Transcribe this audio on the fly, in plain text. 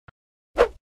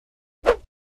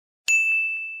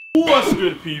What's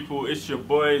good, people? It's your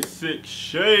boy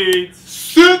SixShades.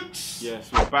 Six! Yes,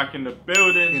 we're back in the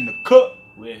building. In the cut.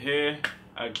 We're here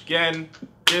again.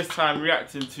 This time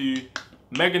reacting to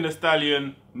Megan Thee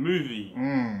Stallion movie.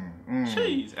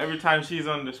 Jeez, every time she's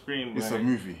on the screen, it's boy, a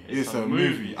movie. It's a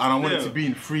movie. movie. And I want it to be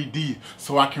in 3D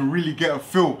so I can really get a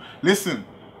feel. Listen.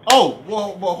 Oh,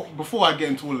 well, before I get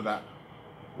into all of that,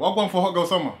 what going for Hot Girl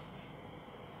Summer?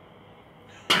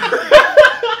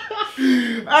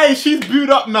 Hey, she's booed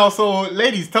up now, so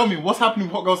ladies, tell me what's happening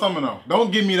with Hot Girl Summer now.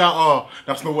 Don't give me that, oh,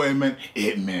 that's not what it meant.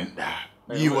 It meant that.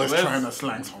 You was trying to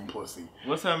slang some pussy.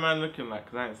 What's her man looking like?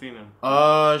 Because I ain't seen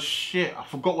him. Shit. I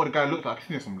forgot what the guy looked like. I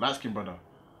think it's some light skinned brother.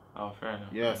 Oh, fair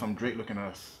enough. Yeah, some Drake looking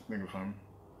ass nigga, fam.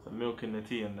 Some milk in the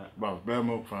tea and that. Bro, bare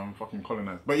milk, fam. Fucking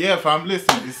colonized. But yeah, fam,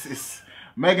 listen, it's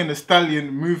Megan Thee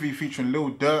Stallion movie featuring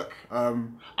Lil Durk. I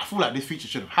feel like this feature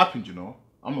should have happened, you know.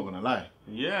 I'm not gonna lie.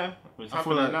 Yeah, it's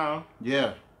happening now.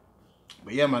 Yeah.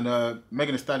 But yeah, man,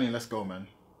 Megan Thee Stallion, let's go, man.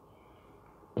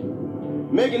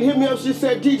 Megan hit me up, she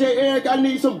said, DJ Eric, I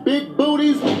need some big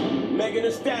booties. Megan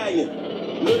Thee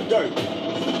Stallion, Lil Durk.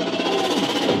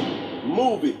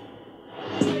 Movie.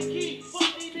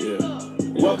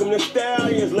 Yeah. Welcome to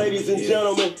Stallions, ladies and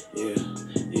gentlemen.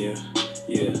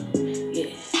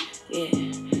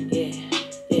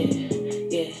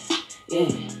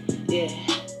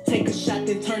 Take a shot,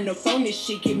 then turn the phone, this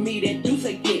shit give me that deuce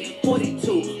I get.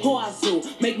 42,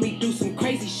 Hoazoo, make me do some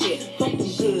crazy shit. Fuck him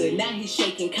good, now he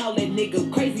shaking, call that nigga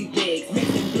crazy legs.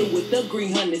 Mixing blue with the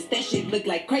green hundreds, that shit look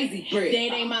like crazy bread. That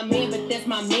ain't my man, but that's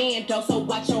my man, though, so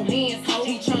watch your hands, ho.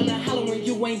 He tryna holler when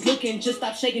you ain't looking, just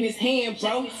stop shaking his hand,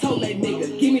 bro. Told that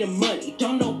nigga, give me the money,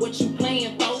 don't know what you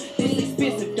playing for. This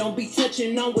expensive, don't be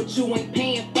touching on what you ain't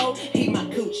paying for. He my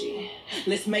coochie,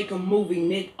 let's make a movie,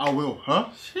 nigga. I will, huh?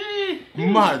 Shit.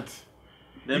 Mad.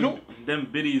 Them, you know, them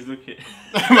biddies looking.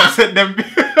 I said them.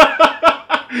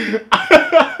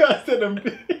 I said them.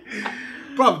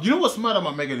 Bro, you know what's mad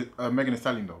about Megan Thee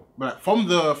Stallion though? But like, from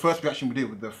the first reaction we did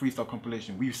with the freestyle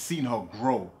compilation, we've seen her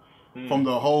grow. From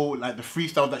the whole, like the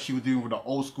freestyle that she was doing with the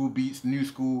old school beats, new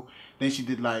school. Then she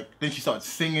did then she started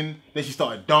singing. Then she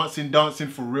started dancing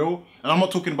for real. And I'm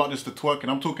not talking about just the twerking.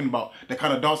 I'm talking about the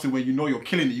kind of dancing where you know you're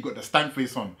killing it. You got the stank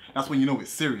face on. That's when you know it's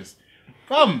serious.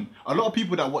 A lot of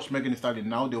people that watch Megan Thee Stallion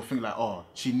now, they'll think like, oh,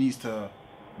 she needs to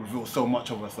reveal so much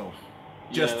of herself.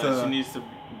 Just she needs to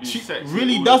be sexy.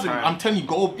 Really doesn't. I'm telling you,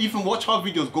 go even watch her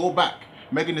videos. Go back,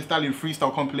 Megan Thee Stallion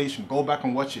freestyle compilation. Go back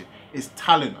and watch it. It's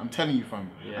talent. I'm telling you, fam.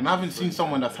 Yeah, and I haven't seen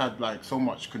someone that's had like so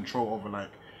much control over a lot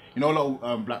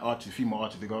of black artists, female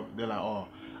artists. They're like, oh,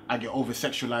 I get over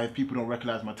sexualized. People don't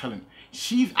recognize my talent.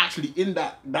 She's actually in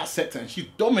that sector and she's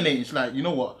dominating. She's like, you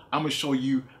know what? I'm gonna show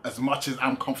you as much as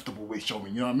I'm comfortable with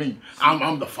showing. You know what I mean?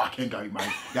 I'm the fucking guy, man.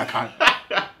 Yeah, can't.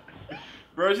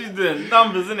 Bro, she's doing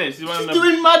numbers, isn't it? She's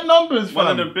doing mad numbers, fam.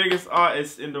 One of the biggest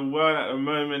artists in the world at the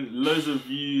moment. Loads of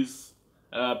views.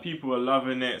 People are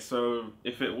loving it. So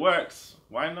if it works,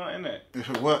 why not, innit? If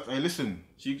it works, hey, listen.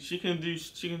 She can do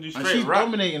straight and she's rap.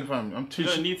 Dominating, fam. You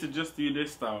don't need to just do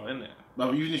this style, innit?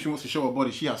 Like, even if she wants to show her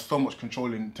body, she has so much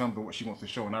control in terms of what she wants to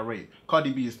show, and I rate it.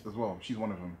 Cardi B is as well. She's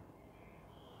one of them.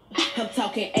 I'm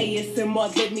talking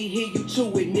ASMR, let me hear you chew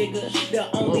it, nigga. The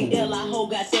only L I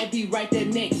hold got that be right there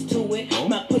next to it.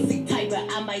 My pussy tight, but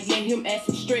I might let him add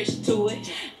some stretch to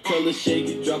it. Tell her shake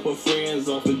it, drop her friends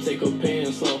off and take her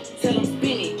pants off. Tell him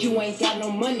spin it, you ain't got no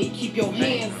money, keep your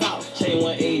hands off. Chain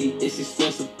 180, it's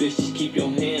expensive, bitch, just keep your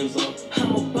hands off.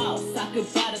 I'm a boss, I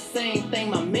could buy the same thing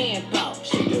my man bought.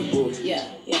 Shake that booty. Yeah.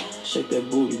 Shake that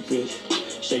booty,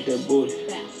 bitch. Shake that booty.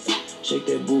 Shake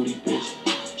that booty,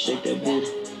 bitch. Shake that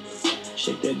booty.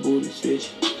 Shake that booty,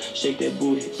 bitch. Shake that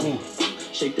booty.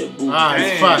 Shake that booty.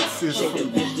 It's facts. Shake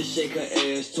that bitch to shake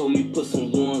her ass. Told me put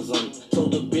some ones on.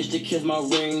 Told the bitch to kiss my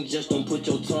ring. Just don't put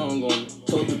your tongue on.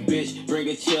 Told the bitch bring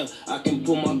a chair. I can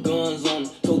put my guns on.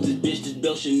 Told this bitch this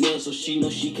belt Chanel so she know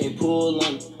she can't pull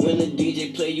on. When the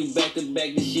DJ play you back to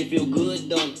back, this shit feel good,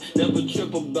 don't. Never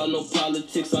trip about no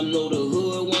politics. I know the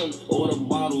hood won't. Or the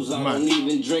bottles I don't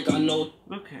even drink. I know.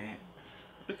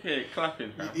 Okay,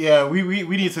 clapping, fam. Yeah, we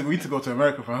need to go to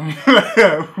America, fam.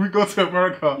 We go to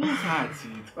America.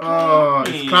 Oh,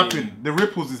 it's clapping. The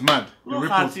ripples is mad. The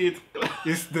ripples.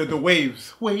 It's the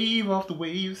waves. Wave after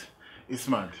waves. It's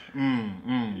mad.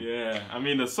 Yeah, I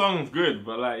mean the song's good,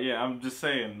 but like, yeah, I'm just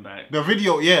saying like the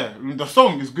video. Yeah, the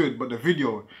song is good, but the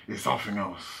video is something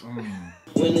else.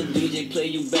 When the DJ play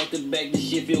you back to back, this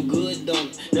shit feel good,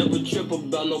 don't. Never trip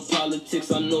about no politics.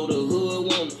 I know the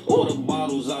hood won't. Or the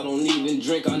bottles I don't even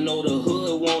drink. I know the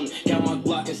hood won't. Got my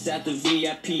Glock inside the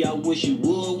VIP. I wish you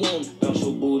would won't. Bounce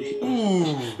your booty.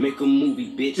 Make a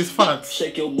movie, bitch. It's fun.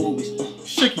 Shake your boobies.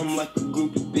 Shake it. I'm like a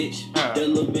groupie bitch. That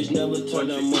little bitch never turned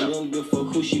down money. Don't give a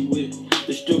fuck who she with.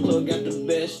 The strip club got the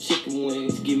best chicken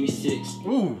wings. Give me 6.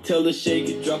 Ooh. Tell her shake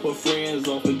it, drop her friends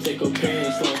off and take her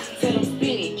pants off. Tell them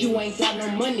spin it, you ain't got no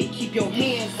money, keep your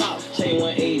hands off. Chain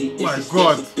 180. My It's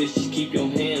God. expensive, bitch, just keep your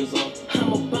hands off.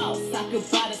 I'm a boss, I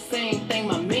could buy the same thing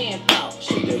my man bought.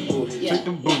 Shake that booty. Yeah. Shake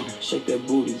the booty. Shake that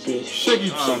booty, bitch. Shake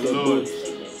it. Shake that Lord. booty.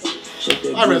 Shake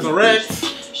that I booty, resurrect.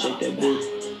 bitch. Shake that booty.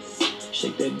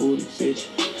 Shake that booty,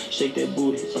 bitch. Shake that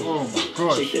booty. Oh my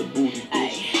gosh. Shake that booty, Ay,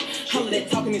 bitch. all of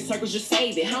that talking in circles, just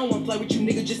save it. I don't wanna play with you,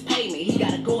 nigga, just pay me. He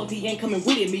gotta go if he ain't coming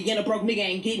with it. Me and a broke nigga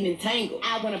ain't getting entangled.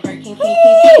 I wanna burn king.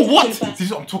 What? This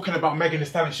is what I'm talking about. Megan Thee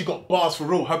Stallion. She got bars for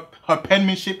real. Her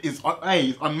penmanship is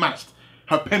is unmatched.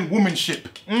 Her penwomanship.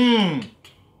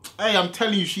 Hey, I'm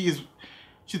telling you, she's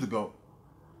the goat.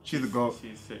 She's the goat.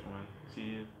 She's sick, man. She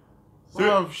is.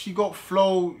 Bro, she got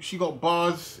flow. She got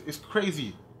bars. It's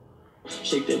crazy.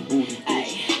 Shake that booty, Ay,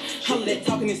 bitch. all of that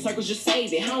talking in circles, just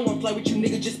save it. I don't wanna play with you,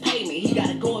 nigga, just pay me. He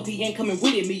gotta go if he ain't coming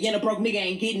with it. Me and a broke nigga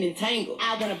ain't getting entangled.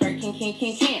 I wanna burn king.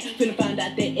 Finna find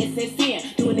out that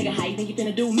SSN. Do a nigga how you think you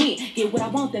finna do me? Get what I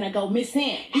want, then I go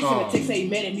missing. He sent a text, say he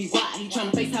mad at me, why? He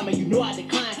tryna FaceTime and you know I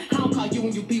decline. I don't call you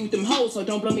when you be with them hoes, so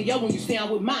don't blow me up when you stay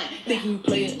out with mine. Thinking you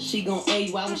play it, she gon' air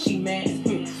you out when she mad.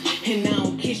 And I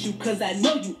don't kiss you cause I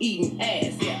know you eating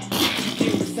ass, yeah. You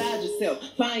get beside yourself,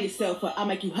 find yourself, or I'll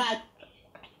make you hot.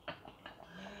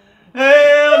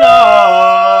 Hell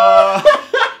no!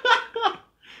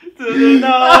 To the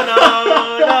no.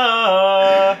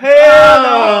 Hell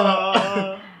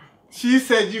no! She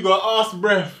said you got ass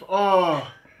breath. Oh,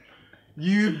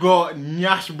 you got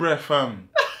nyash breath, fam.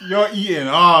 You're eating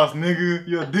ass, nigga.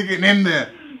 You're digging in there.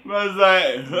 Man's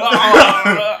like,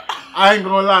 I ain't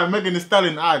gonna lie, Megan Thee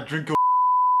Stallion, I drink a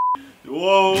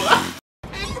whoa.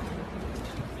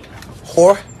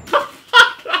 Whore.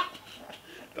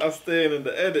 I'm staying in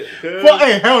the edit. But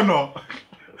hey, hell no.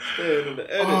 Staying in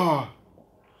the edit. Oh,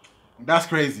 that's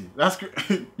crazy.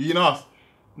 You eating ass?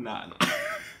 Nah.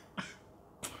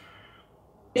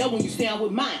 Yeah, when you stay out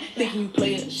with mine, thinking you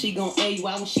play it, she gon' air you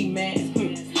out when she mad.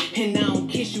 And I don't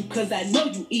kiss you cause I know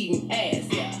you eating ass.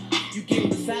 Yeah. You get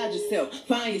beside yourself,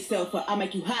 find yourself, or I'll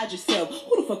make you hide yourself.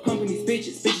 Who the fuck pumping these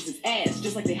bitches? Bitches is ass,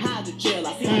 just like they hide the jail.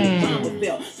 I see how they find my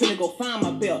belt, finna go find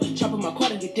my belt, chop up my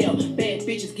car and get dealt. Bad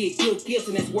bitches get good gifts,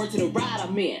 and that's word to the ride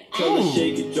I'm in. Tell her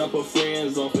shake it, drop her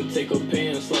friends off and take her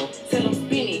pants off. Tell them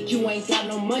spin it, you ain't got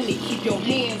no money, keep your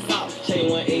hands off. Chain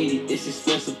 180, it's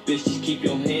expensive, bitch, just keep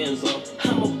your hands off.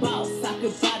 I'm a boss, I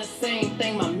could buy the same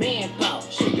thing my man bought.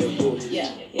 Shake that booty.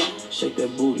 Yeah. Shake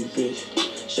that booty, bitch.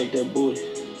 Shake that booty.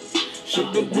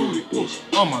 Shake that booty, bitch.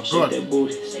 Oh my Shake god. that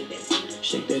booty.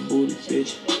 Shake that booty,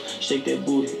 bitch. Shake that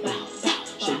booty.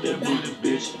 Shake that booty,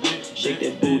 bitch. Shake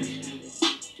that booty.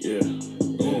 Yeah.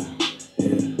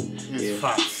 It's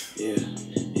facts.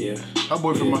 Yeah. That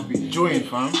boyfriend must be enjoying,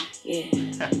 fam. Yeah.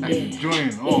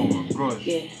 Enjoying. Oh my god.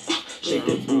 Yeah. Shake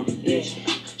that booty,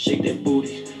 bitch. Shake that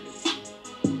booty.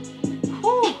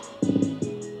 Whew.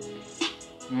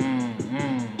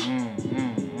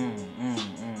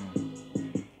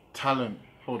 Talent.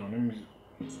 Hold on, let me.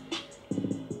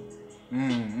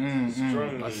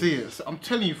 I see it. I'm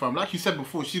telling you, fam. Like you said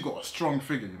before, she's got a strong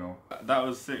figure, you know. That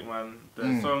was sick, man.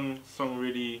 The song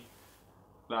really,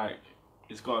 like,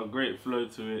 it's got a great flow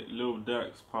to it. Lil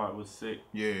Durk's part was sick.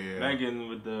 Yeah. Megan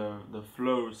with the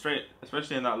flow straight,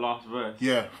 especially in that last verse.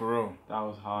 Yeah, for real. That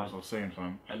was hard. That's what I was saying,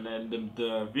 fam. And then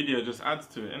the video just adds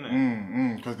to it,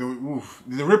 innit? Because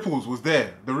the ripples was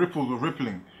there. The ripples were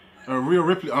rippling. A real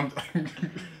rippling.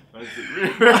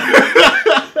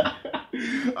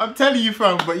 I'm telling you,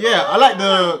 fam. But yeah, I like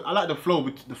the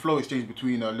flow exchange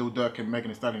between Lil Durk and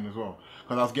Megan Thee Stallion as well.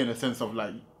 Because I was getting a sense of,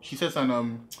 like, she said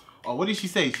something. What did she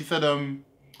say? She said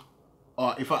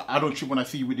if I don't trip when I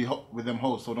see you with them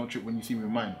hoes, so don't trip when you see me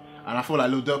with mine. And I feel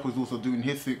like Lil Durk was also doing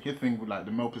his thing with, like,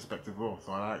 the male perspective as well.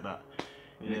 So I like that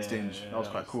in exchange. That was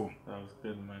quite cool. That was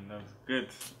good, man. That was good.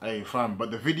 Hey, fam.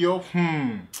 But the video,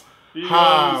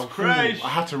 Was crazy. I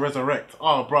had to resurrect.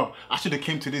 Oh, bro, I should have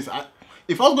came to this.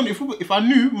 If I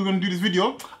knew we were gonna do this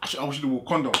video, I should have walked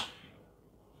condo.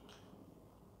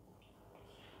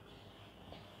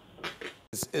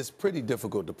 It's pretty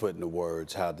difficult to put into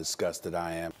words how disgusted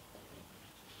I am.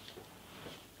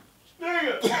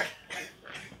 Nigga.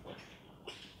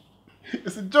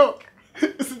 It's a joke.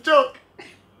 It's a joke.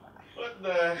 What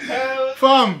the hell?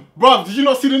 Fam, bro, did you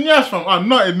not see the nyash, fam? I'm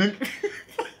not a nigga.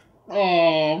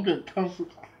 Oh, I'm getting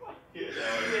cancelled.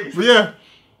 But yeah,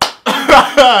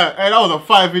 hey, that was a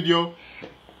fire video.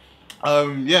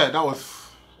 Yeah, that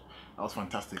was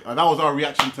fantastic. That was our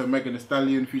reaction to Megan Thee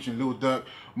Stallion featuring Lil Durk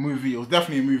movie. It was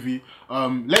definitely a movie.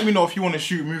 Let me know if you want to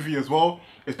shoot a movie as well.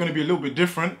 It's going to be a little bit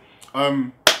different.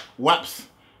 Waps.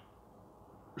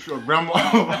 Sure, grandma.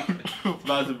 It's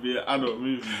about to be an adult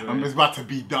movie, bro. It's about to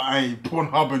be the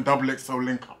Pornhub and XXL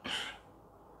link up.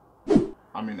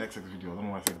 I mean XX video. I don't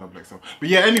know why I said XXL. But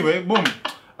yeah, anyway, boom.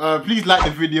 Please like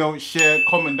the video, share,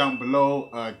 comment down below.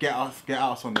 Get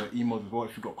us on the emails as well.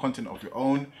 If you've got content of your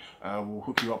own, we'll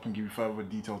hook you up and give you further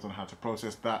details on how to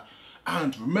process that.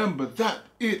 And remember that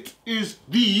it is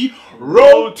the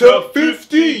Road to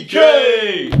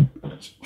 50K.